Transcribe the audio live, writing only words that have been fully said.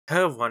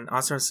Hello everyone,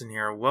 AustinXGaming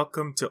here.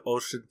 Welcome to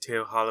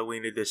Oceantale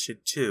Halloween Edition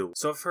 2.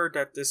 So I've heard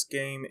that this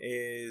game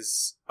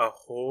is a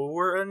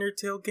horror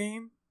Undertale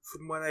game.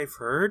 From what I've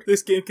heard,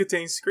 this game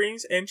contains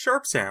screams and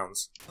sharp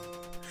sounds.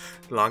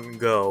 Long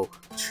ago,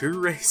 two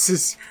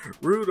races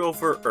ruled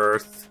over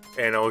Earth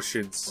and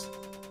oceans.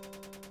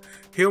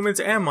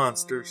 Humans and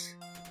monsters.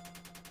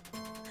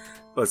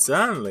 But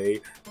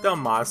suddenly, the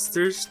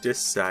monsters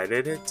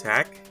decided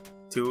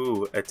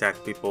to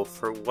attack people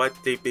for what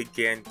they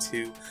began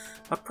to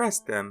oppress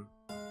them.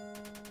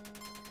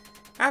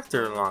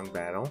 After a long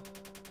battle,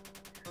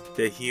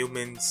 the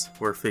humans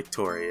were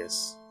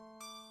victorious.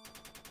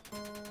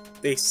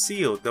 They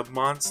sealed the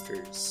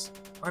monsters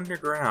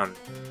underground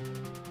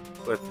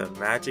with a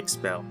magic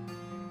spell.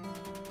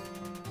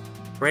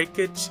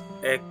 Breakage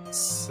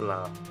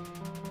Exla.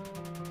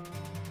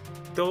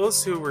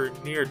 Those who were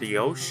near the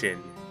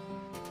ocean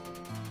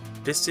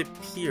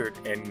disappeared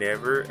and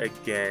never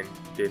again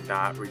did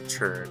not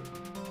return.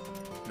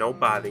 No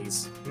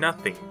bodies,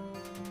 nothing.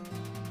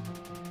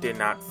 Did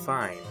not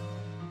find.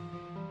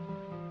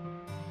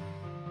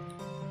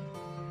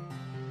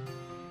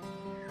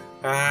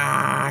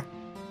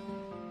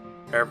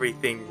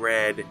 Everything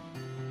red.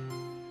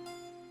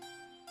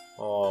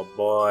 Oh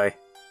boy.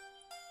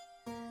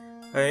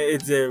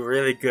 It's a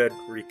really good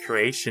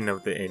recreation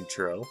of the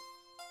intro.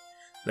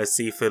 Let's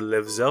see if it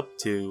lives up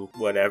to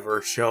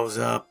whatever shows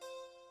up.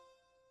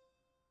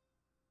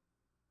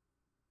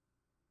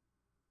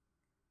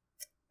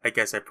 I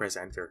guess I press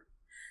enter.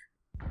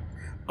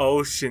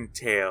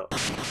 Oceantale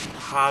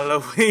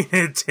Halloween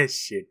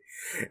Edition.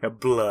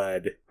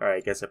 Blood. Alright, I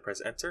guess I press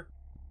enter.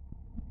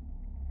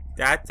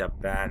 That's a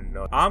bad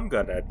noise. I'm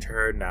gonna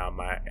turn down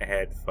my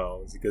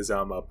headphones because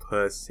I'm a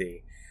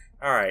pussy.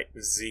 Alright,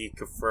 Z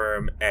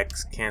confirm,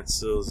 X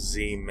cancel,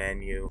 Z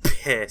menu,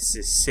 piss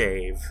is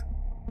save.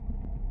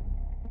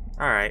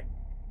 Alright.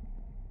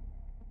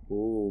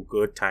 Ooh,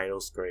 good title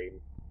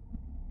screen.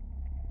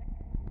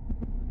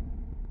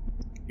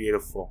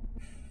 Beautiful.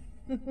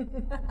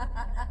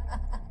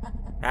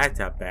 That's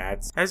not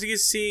bad. As you can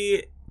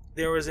see,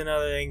 there was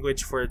another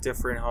language for a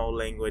different whole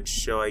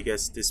language, so I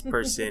guess this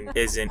person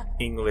isn't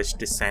English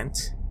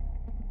descent.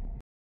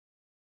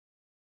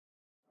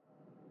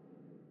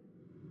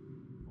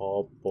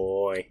 Oh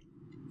boy.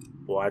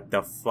 What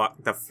the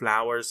fuck? The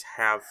flowers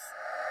have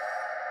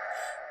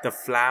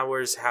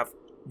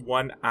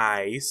one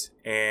eyes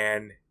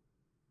and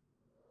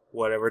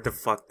whatever the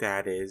fuck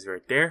that is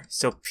right there.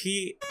 So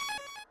P.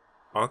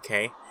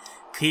 Okay.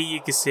 P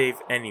you can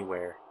save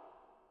anywhere.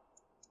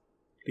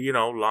 You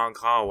know, long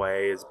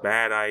hallway is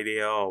bad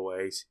idea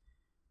always.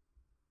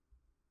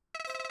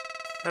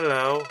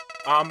 Hello,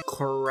 I'm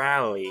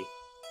Corrali.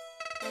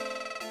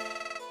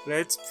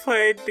 Let's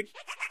play the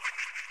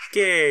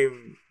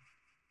game.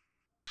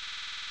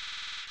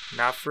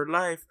 Not for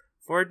life,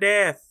 for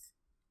death.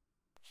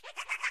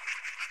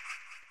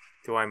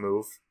 Do I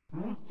move?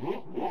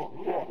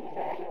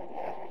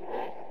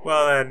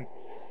 Well then.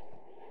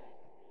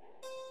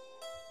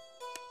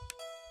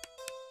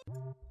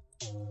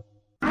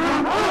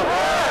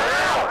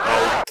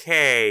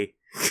 Okay.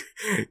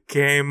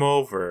 Game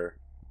over.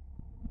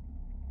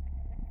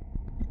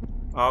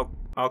 Oh,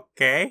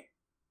 okay.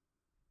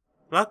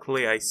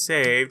 Luckily I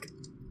saved.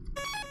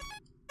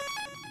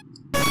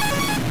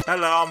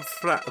 Hello, I'm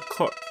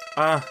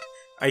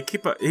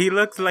he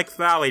looks like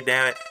Valley,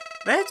 damn it.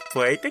 Let's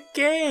play the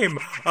game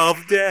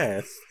of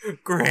death.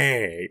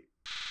 Great.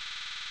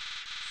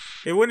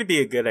 It wouldn't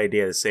be a good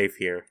idea to save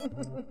here.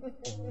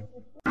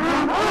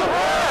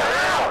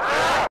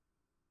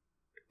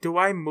 Do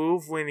I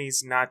move when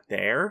he's not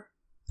there?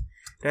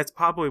 That's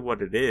probably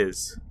what it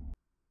is.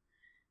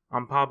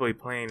 I'm probably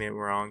playing it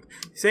wrong.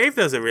 Save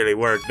doesn't really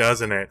work,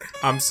 doesn't it?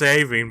 I'm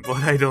saving,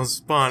 but I don't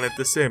spawn at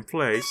the same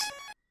place.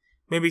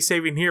 Maybe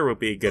saving here would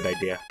be a good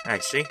idea,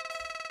 actually.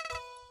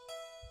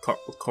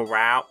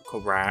 Corral.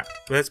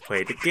 Let's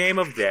play the game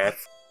of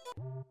death.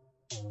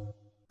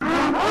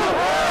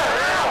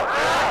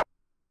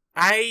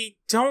 I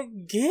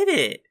don't get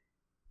it.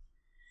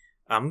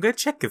 I'm gonna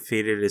check a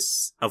video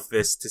of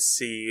this to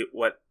see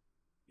what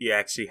you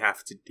actually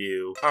have to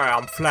do. Alright,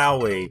 I'm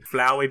Flowey.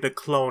 Flowey the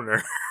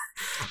cloner.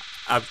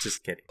 I'm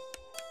just kidding.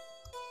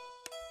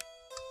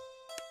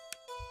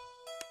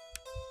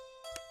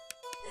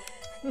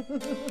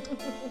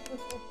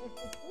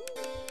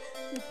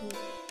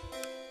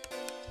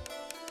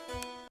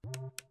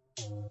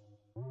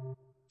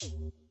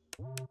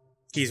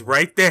 He's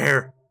right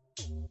there.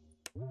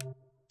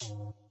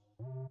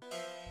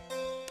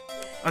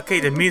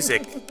 Okay, the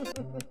music.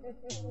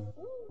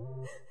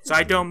 So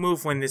I don't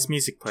move when this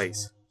music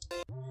plays.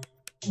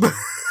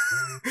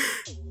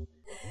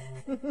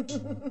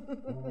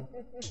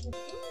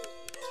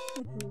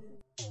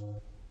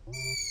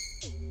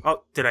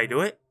 Oh, did I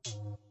do it?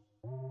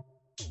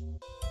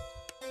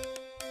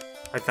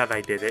 I thought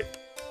I did it.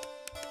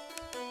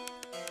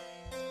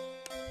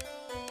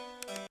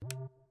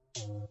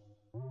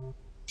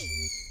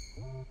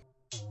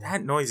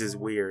 That noise is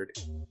weird.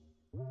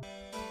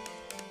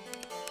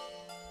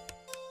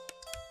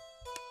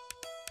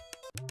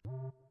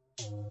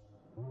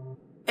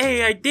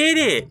 Hey, I did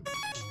it!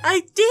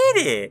 I did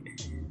it!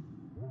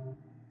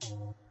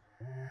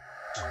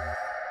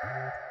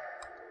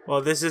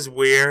 Well, this is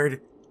weird.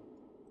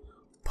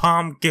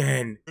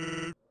 Pumpkin!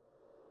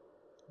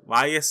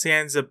 Why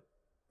Sans a...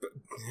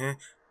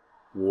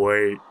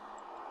 Wait.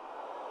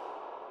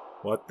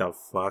 What the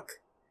fuck?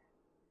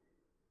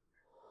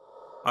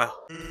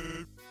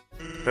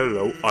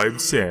 Hello, I'm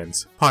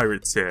Sans.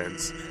 Pirate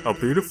Sans. A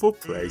beautiful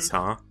place,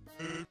 huh?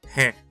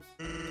 Heh.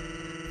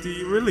 Do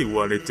you really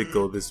want it to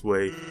go this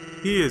way?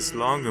 He is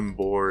long and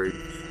boring.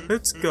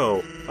 Let's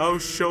go. I'll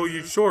show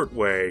you short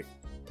way.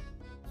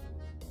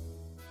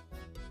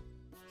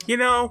 You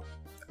know,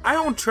 I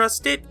don't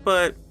trust it,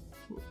 but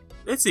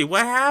let's see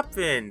what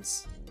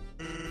happens.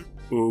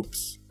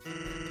 Oops.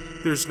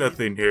 There's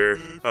nothing here.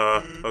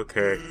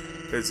 Okay.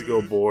 Let's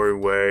go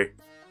boring way.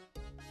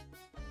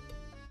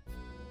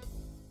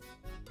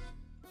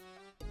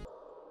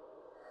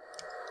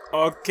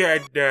 Okay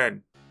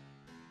then.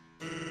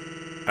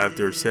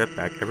 After a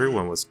setback,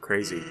 everyone was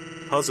crazy.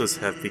 Puzzles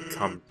have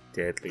become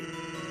deadly.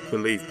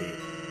 Believe me.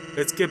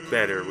 Let's get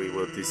better, we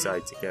will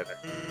decide together.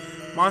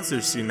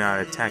 Monsters do not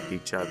attack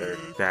each other.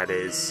 That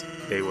is,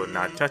 they will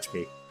not touch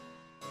me.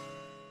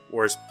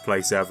 Worst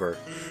place ever.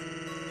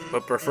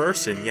 But per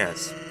person,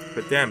 yes.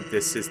 For them,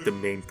 this is the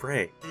main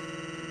prey.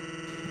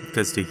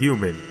 Because the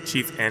human,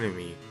 chief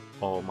enemy,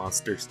 all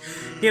monsters.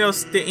 You know,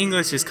 the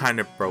English is kind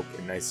of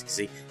broken, as you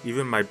see.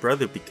 Even my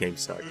brother became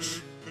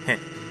such.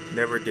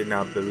 Never did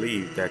not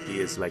believe that he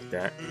is like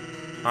that.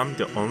 I'm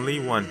the only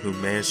one who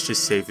managed to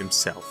save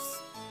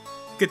himself.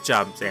 Good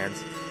job,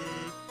 Sans.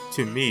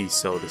 To me,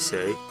 so to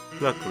say.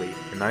 Luckily,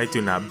 and I do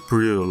not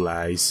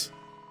brutalize.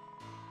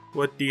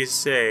 What do you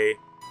say?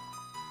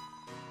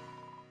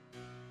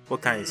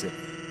 What kind is it?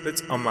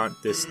 Let's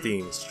unmount this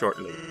theme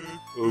shortly.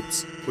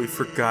 Oops, we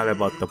forgot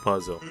about the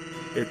puzzle.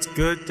 It's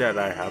good that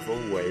I have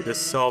a way to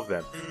solve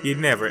them. You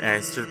never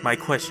answered my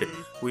question.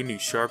 When you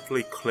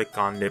sharply click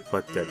on the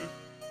button.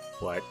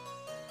 What?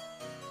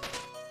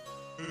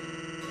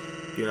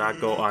 Do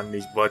not go on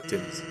these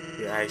buttons.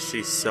 You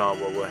actually saw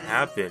what would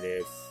happen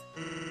if...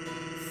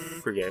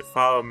 Forget,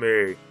 follow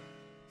me.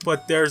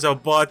 But there's a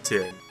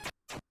button.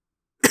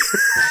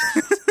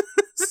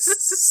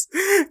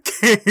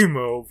 Game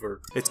over.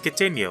 Let's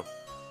continue.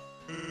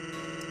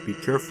 Be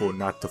careful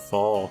not to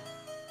fall.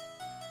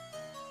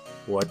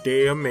 What do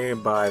you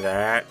mean by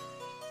that?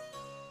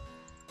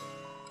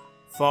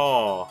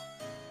 Fall.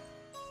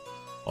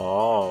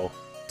 Oh.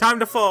 Time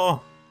to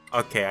fall.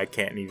 Okay, I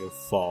can't even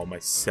fall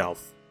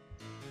myself.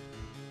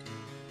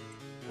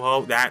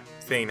 Well, that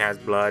thing has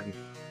blood.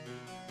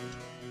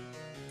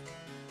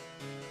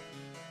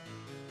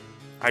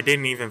 I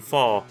didn't even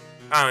fall.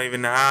 I don't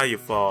even know how you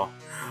fall.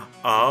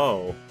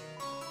 Oh.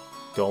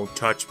 Don't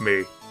touch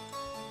me.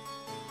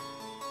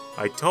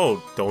 I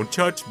told, don't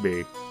touch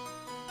me.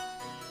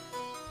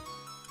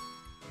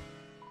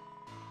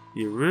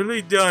 You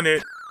really done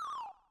it.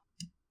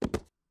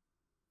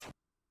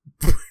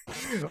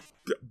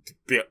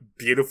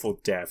 Beautiful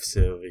deaths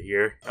over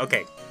here.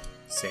 Okay,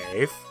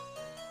 save.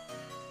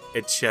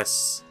 It's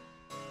just...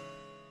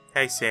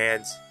 Hey,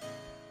 Sans.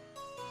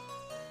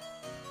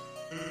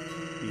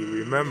 You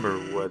remember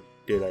what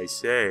did I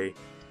say?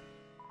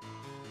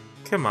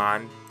 Come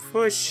on,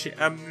 push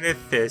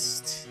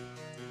Amethyst.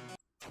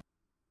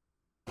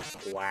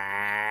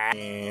 Wow.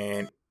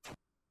 And...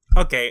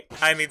 Okay,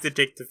 I need to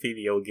check the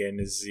video again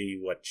to see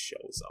what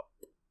shows up.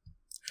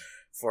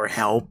 For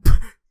help.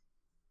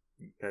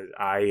 Because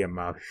I am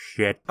a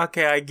shit.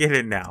 Okay, I get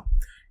it now.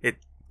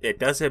 It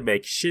doesn't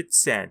make shit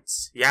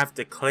sense. You have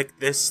to click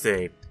this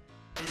thing.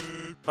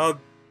 Oh,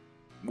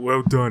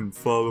 well done.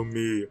 Follow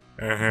me.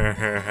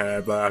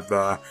 Blah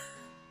blah.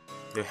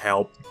 To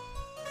help.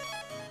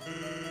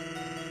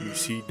 You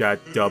see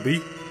that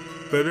dubby?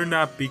 Better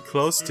not be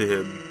close to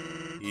him.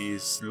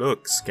 His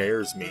look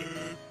scares me.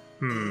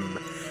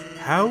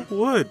 How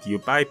would you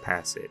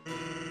bypass it?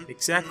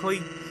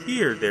 Exactly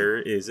here there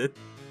is a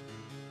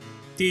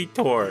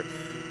detour.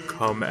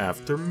 Come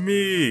after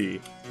me.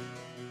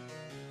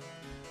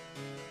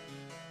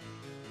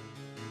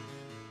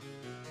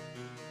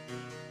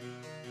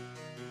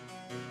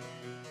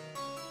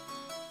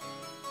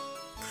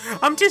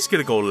 I'm just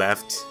gonna go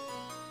left.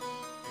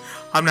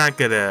 I'm not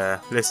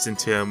gonna listen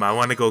to him. I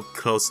wanna go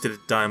close to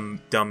the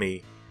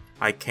dummy.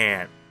 I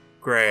can't.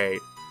 Great.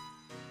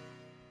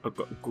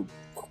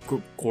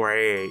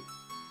 Great.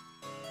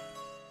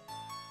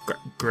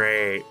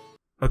 Great.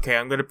 Okay,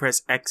 I'm gonna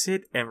press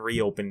exit and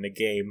reopen the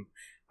game.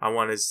 I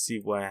wanna see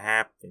what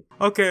happens.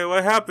 Okay,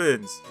 what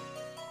happens?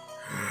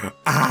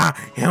 Ah,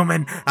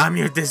 human, I'm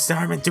your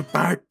disarmament to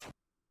part.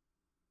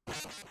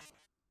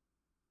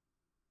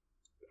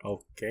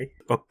 Okay.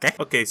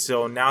 Okay,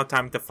 so now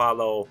time to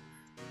follow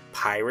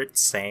Pirate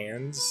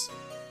Sans.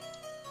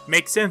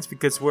 Makes sense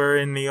because we're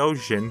in the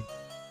ocean.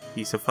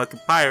 He's a fucking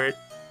pirate.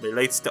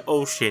 Relates to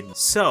ocean.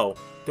 So,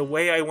 the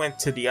way I went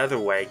to the other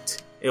way,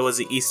 it was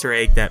an Easter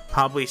egg that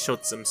probably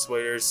showed some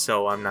spoilers,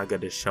 so I'm not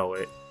gonna show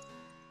it.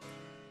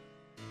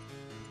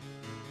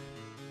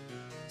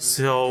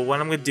 So, what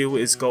I'm gonna do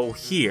is go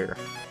here.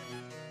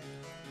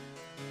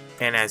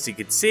 And as you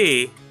can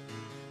see,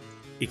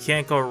 you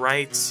can't go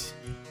right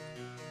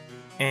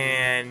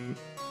and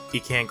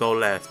you can't go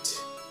left.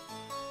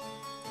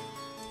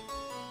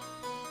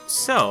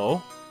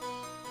 So,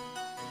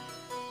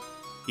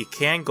 you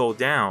can go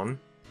down.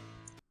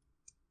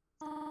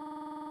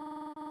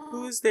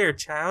 Who's there,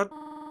 child?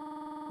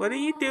 What are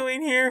you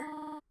doing here?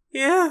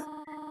 Yeah,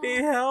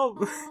 need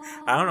help.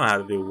 I don't know how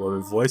to do a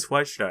woman voice.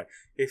 Why should I?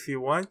 If you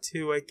want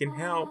to, I can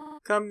help.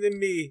 Come to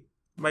me,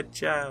 my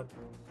child.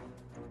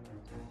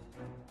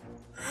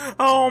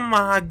 Oh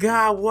my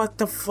god, what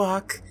the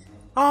fuck?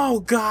 Oh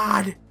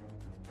god.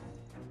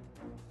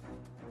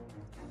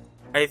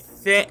 I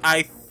think.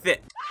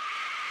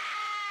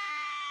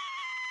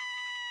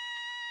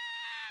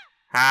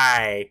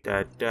 Hi.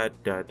 Da, da,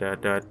 da, da,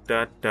 da,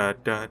 da, da,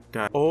 da,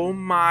 da. Oh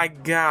my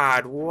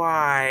god,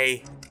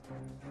 why?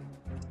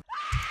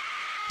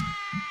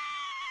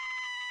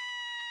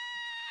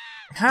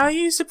 How are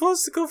you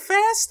supposed to go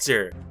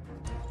faster?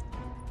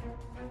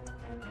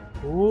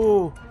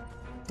 Ooh.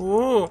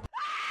 Ooh.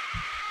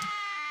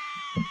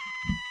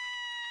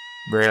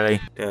 Really?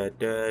 Da,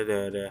 da,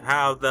 da, da.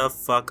 How the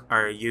fuck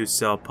are you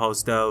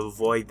supposed to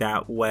avoid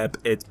that web?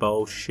 It's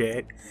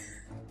bullshit.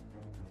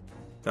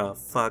 The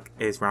fuck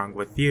is wrong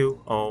with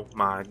you? Oh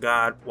my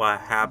god, what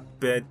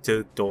happened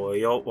to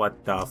Doyle?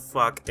 What the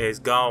fuck is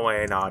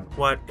going on?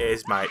 What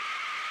is my...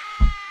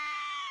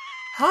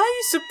 How are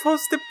you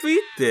supposed to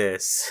beat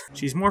this?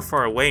 She's more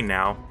far away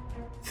now.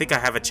 I think I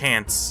have a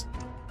chance.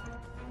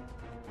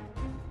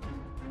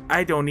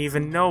 I don't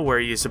even know where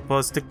you're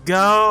supposed to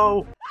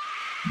go.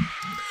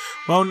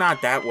 Well,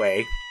 not that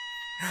way.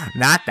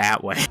 Not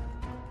that way.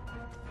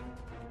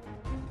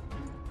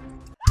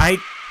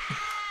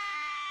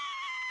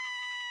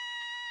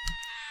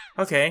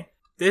 Okay,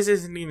 this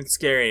isn't even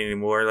scary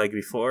anymore like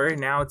before.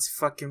 Now it's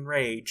fucking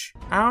rage.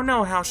 I don't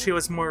know how she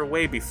was more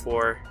away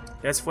before.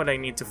 That's what I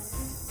need to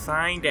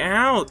find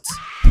out.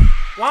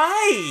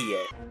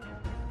 Why?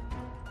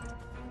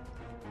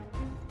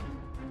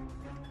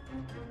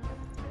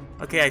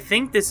 Okay, I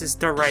think this is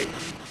the right...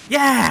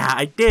 Yeah,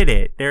 I did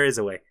it. There is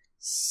a way.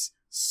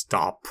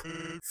 Stop.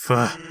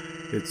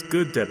 It's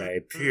good that I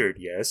appeared,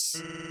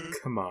 yes?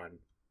 Come on.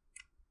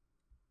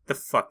 The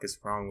fuck is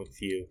wrong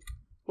with you?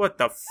 What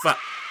the fuck?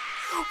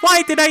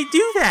 Why did I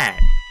do that?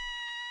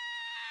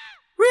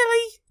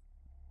 Really?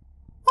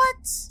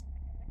 What?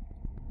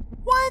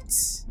 What?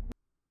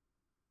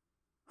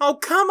 Oh,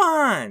 come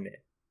on!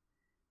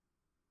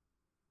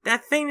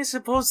 That thing is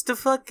supposed to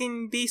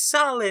fucking be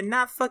solid,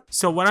 not fuck.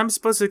 So what I'm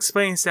supposed to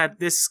explain is that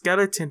this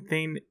skeleton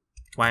thing...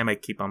 Why am I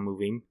keep on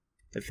moving?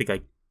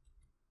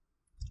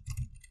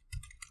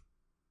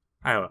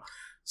 I don't know.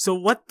 So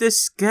what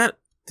this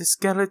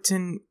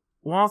skeleton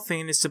wall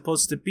thing is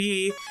supposed to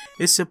be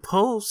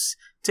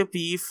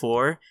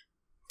for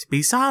to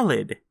be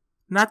solid,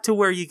 not to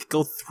where you could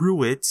go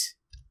through it.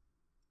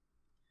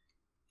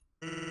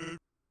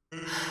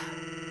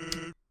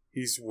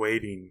 He's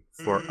waiting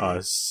for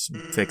us.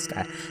 Fix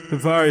that.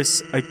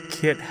 Tavares, I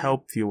can't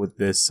help you with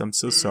this. I'm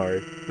so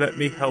sorry. Let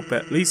me help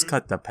at least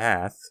cut the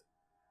path.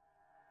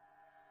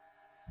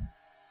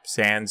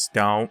 Sans,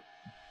 don't.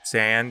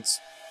 Sans.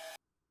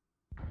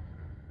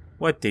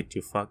 What did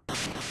you fuck?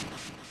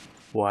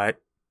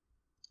 What?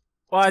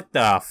 What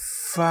the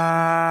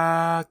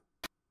fuck?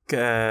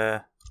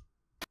 The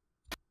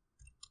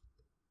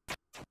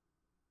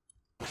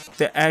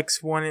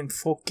X one in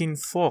fucking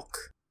fuck.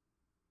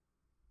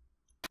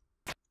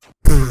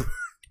 What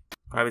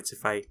happens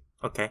if I...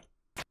 Okay.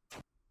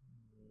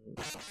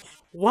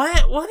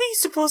 What? What are you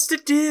supposed to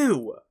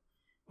do?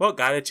 Well,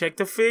 gotta check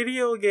the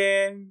video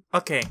again.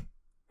 Okay.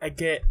 I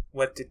get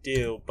what to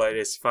do, but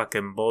it's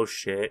fucking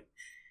bullshit.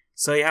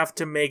 So you have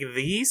to make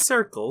these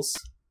circles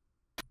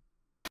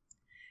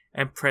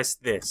and press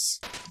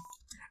this.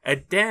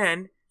 And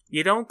then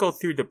you don't go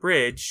through the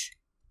bridge.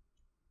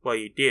 Well,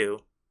 you do.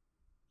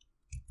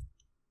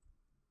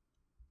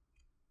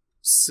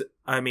 So,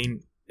 I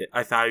mean,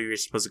 I thought you were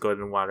supposed to go in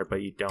the water,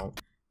 but you don't.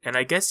 And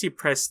I guess you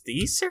press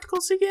these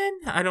circles again?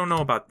 I don't know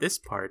about this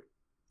part.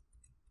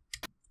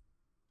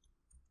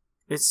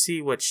 Let's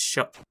see what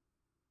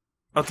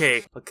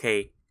Okay.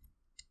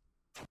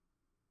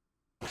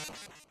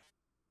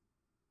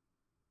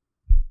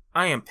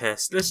 I am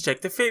pissed. Let's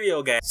check the video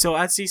again. So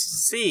as you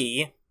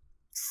see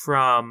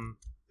from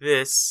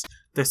this,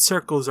 the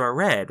circles are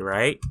red,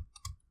 right?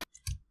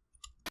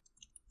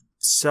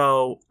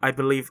 So I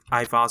believe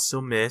I've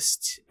also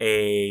missed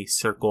a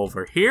circle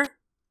over here.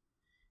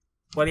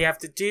 What you have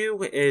to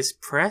do is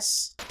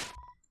press,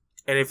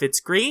 and if it's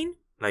green,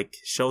 like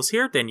shows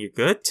here, then you're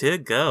good to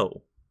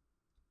go.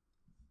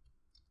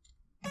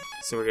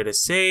 So we're gonna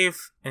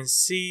save and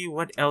see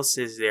what else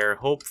is there.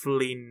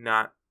 Hopefully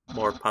not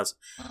more puzzle.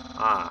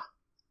 Ah,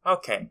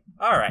 okay,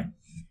 alright.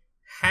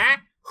 Huh?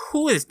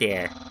 Who is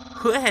there?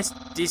 Who has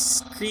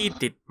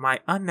discredited my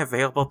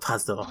unavailable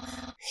puzzle?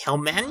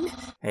 Hillman?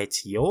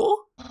 It's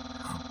you?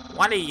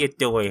 What are you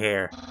doing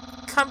here?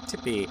 Come to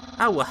me.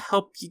 I will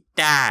help you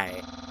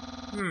die.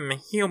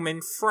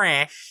 Human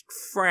fresh.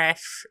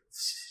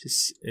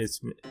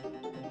 It's...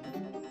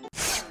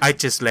 I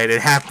just let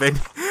it happen.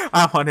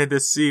 I wanted to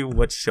see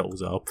what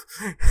shows up.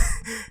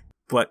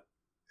 But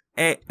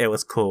it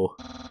was cool.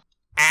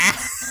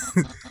 Ah!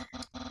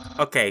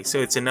 Okay, so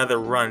it's another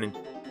run.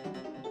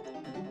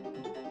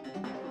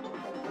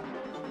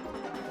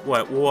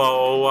 What?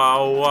 Whoa,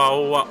 whoa,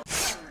 whoa, whoa.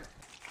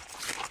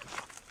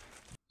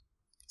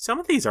 Some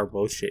of these are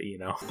bullshit, you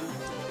know.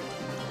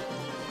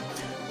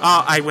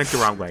 Oh, I went the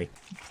wrong way.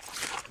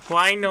 Well,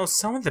 I know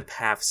some of the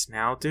paths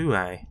now, do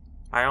I?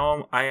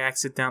 I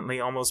accidentally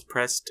almost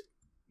pressed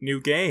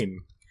new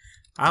game.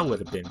 I would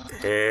have been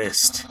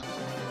pissed.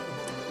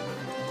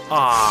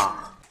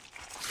 Ah.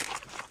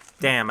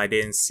 Damn, I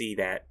didn't see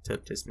that till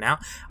just now.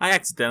 I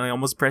accidentally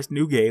almost pressed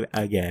new game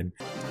again.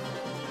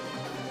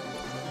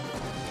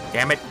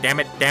 Damn it, damn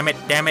it, damn it,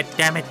 damn it,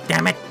 damn it,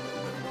 damn it.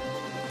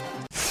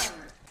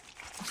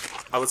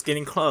 I was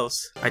getting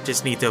close. I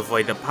just need to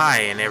avoid the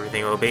pie and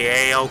everything will be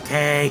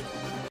a-okay.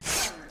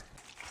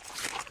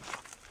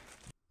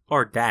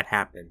 Or that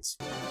happens.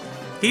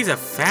 He's a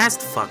fast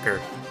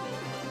fucker.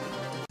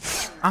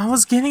 I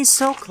was getting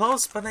so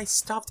close, but I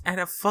stopped at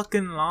a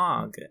fucking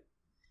log.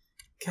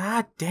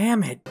 God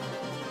damn it.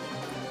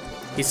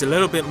 He's a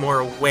little bit more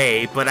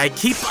away, but I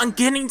keep on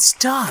getting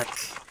stuck.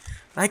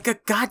 Like a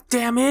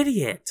goddamn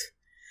idiot.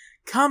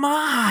 Come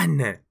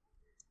on.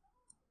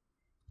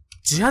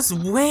 Just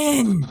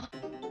win.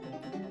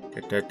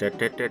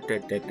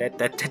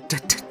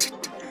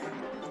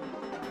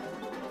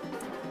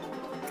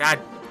 God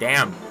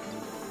damn.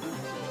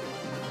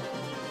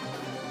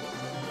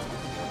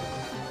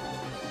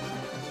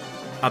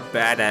 I'm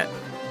bad at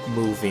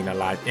moving a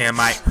lot. Am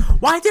I?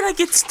 Why did I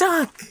get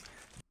stuck?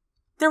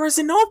 There was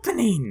an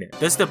opening.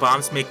 Does the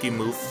bombs make you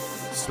move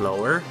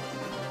slower?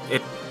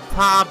 It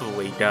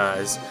probably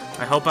does.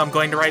 I hope I'm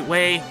going the right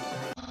way.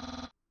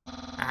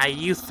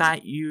 You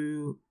thought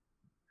you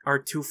are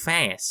too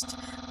fast.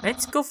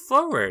 Let's go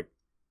forward.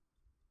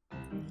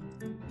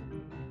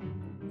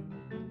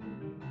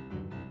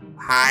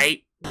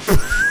 Hi.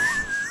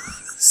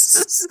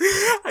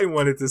 I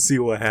wanted to see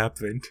what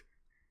happened.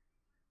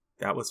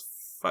 That was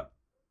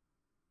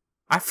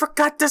I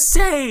forgot to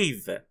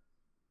save!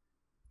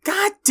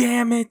 God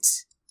damn it!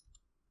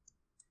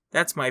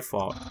 That's my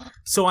fault.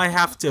 So I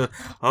have to...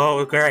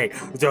 Oh, great.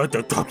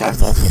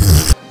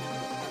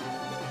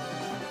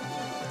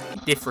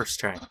 Did first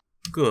try.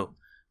 Go.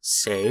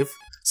 Save.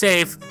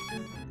 Save!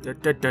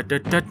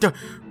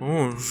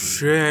 Oh,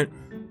 shit.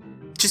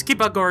 Just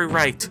keep on going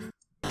right.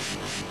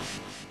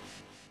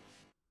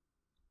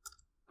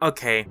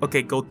 Okay.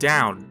 Okay, go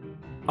down.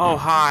 Oh,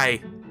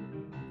 hi.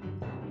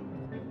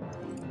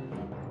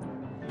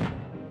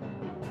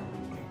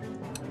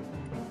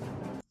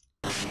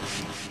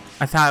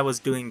 I thought I was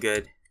doing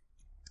good.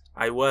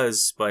 I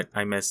was, but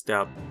I messed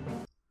up.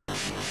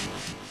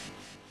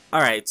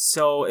 Alright,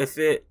 so if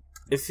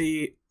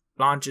he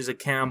launches a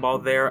cannonball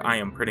there, I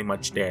am pretty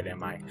much dead,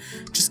 am I?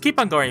 Just keep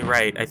on going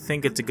right. I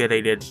think it's a good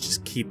idea to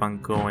just keep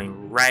on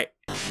going right.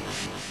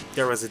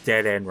 There was a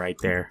dead end right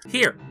there.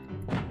 Here!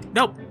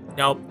 Nope.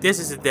 Nope. This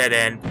is a dead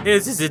end.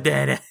 This is a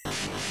dead end.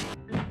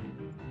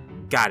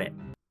 Got it.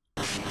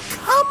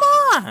 Come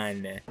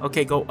on!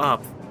 Okay, go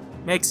up.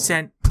 Makes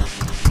sense.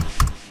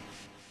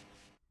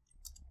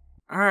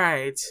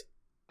 Alright.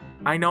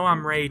 I know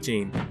I'm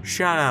raging.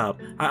 Shut up.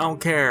 I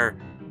don't care.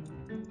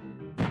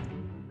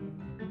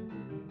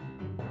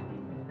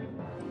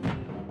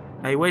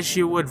 I wish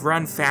you would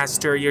run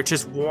faster. You're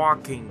just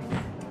walking.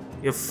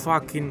 You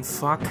fucking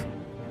fuck.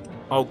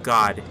 Oh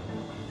god.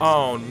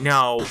 Oh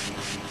no.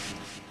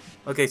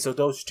 Okay, so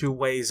those two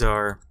ways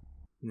are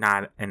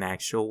not an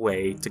actual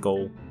way to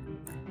go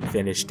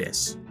finish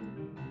this.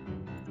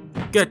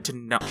 Good to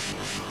know.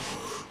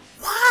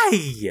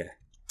 Why?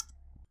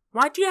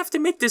 Why'd you have to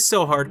make this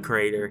so hard,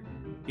 creator?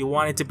 You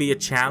want it to be a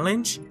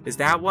challenge? Is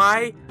that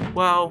why?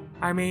 Well,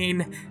 I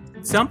mean,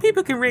 some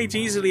people can rage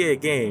easily at a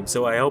game,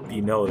 so I hope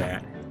you know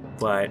that.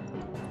 But,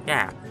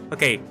 yeah.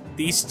 Okay,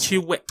 these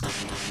two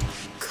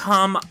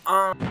come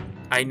on.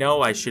 I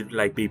know I should,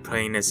 like, be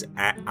playing this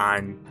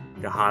on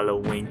the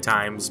Halloween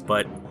times,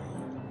 but,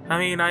 I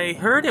mean, I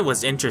heard it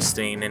was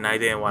interesting, and I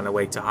didn't want to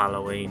wait till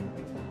Halloween.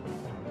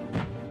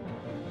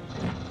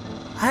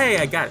 Hey,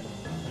 I got it.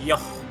 Yo.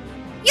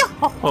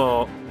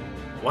 Yo.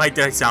 Why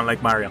did I sound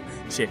like Mario?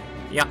 Shit.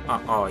 Yeah,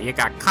 oh, you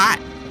got caught.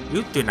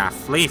 You do not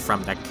flee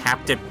from the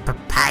Captain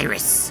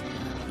Papyrus.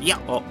 Yeah,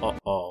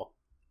 oh.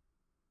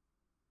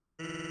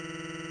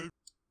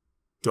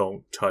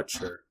 Don't touch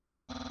her.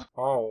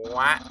 Oh,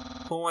 what?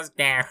 Who was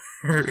there?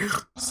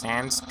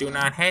 Sans, do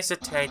not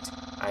hesitate.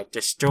 I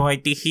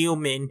destroyed the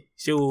human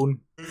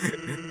soon.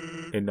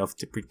 Enough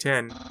to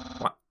pretend.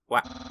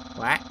 What?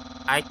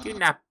 I do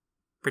not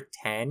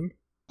pretend.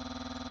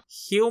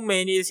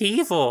 Human is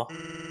evil.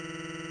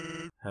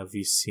 Have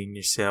you seen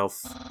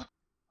yourself?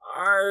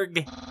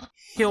 Arg!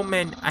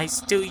 Human, I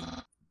still...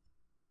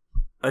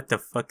 What the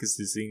fuck is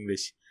this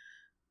English?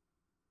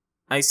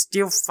 I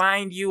still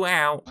find you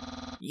out.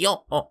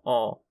 Yo.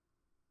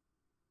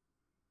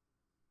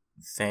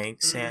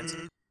 Thanks, Sans.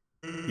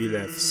 You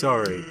left.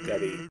 Sorry that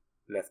he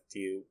left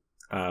you.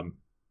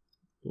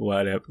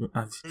 Whatever.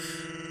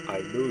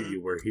 I knew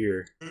you were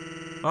here.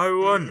 I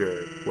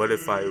wonder, what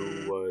if I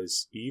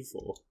was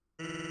evil?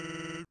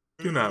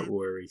 Do not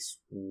worry,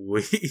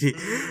 sweetie.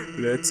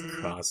 Let's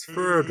cross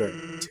further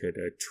to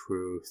the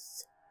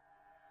truth.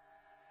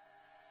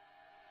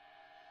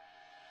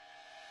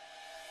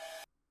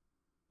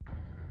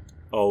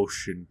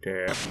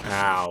 Oceantale.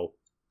 Ow.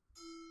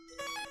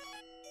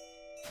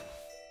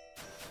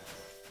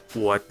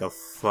 What the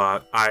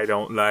fuck? I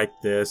don't like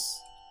this.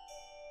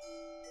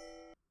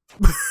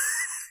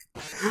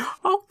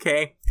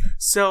 Okay,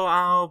 so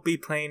I'll be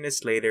playing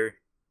this later.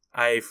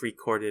 I've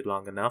recorded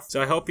long enough,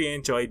 so I hope you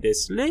enjoyed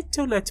this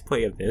little let's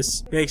play of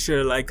this. Make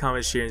sure to like,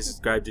 comment, share, and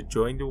subscribe to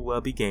join the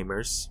Wellbe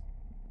Gamers.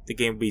 The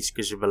game will be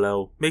description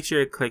below. Make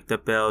sure to click the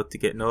bell to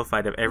get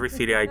notified of every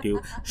video I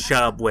do.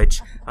 Shut up,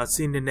 witch. I'll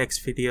see you in the next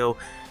video.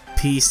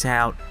 Peace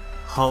out.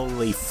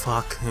 Holy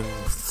fucking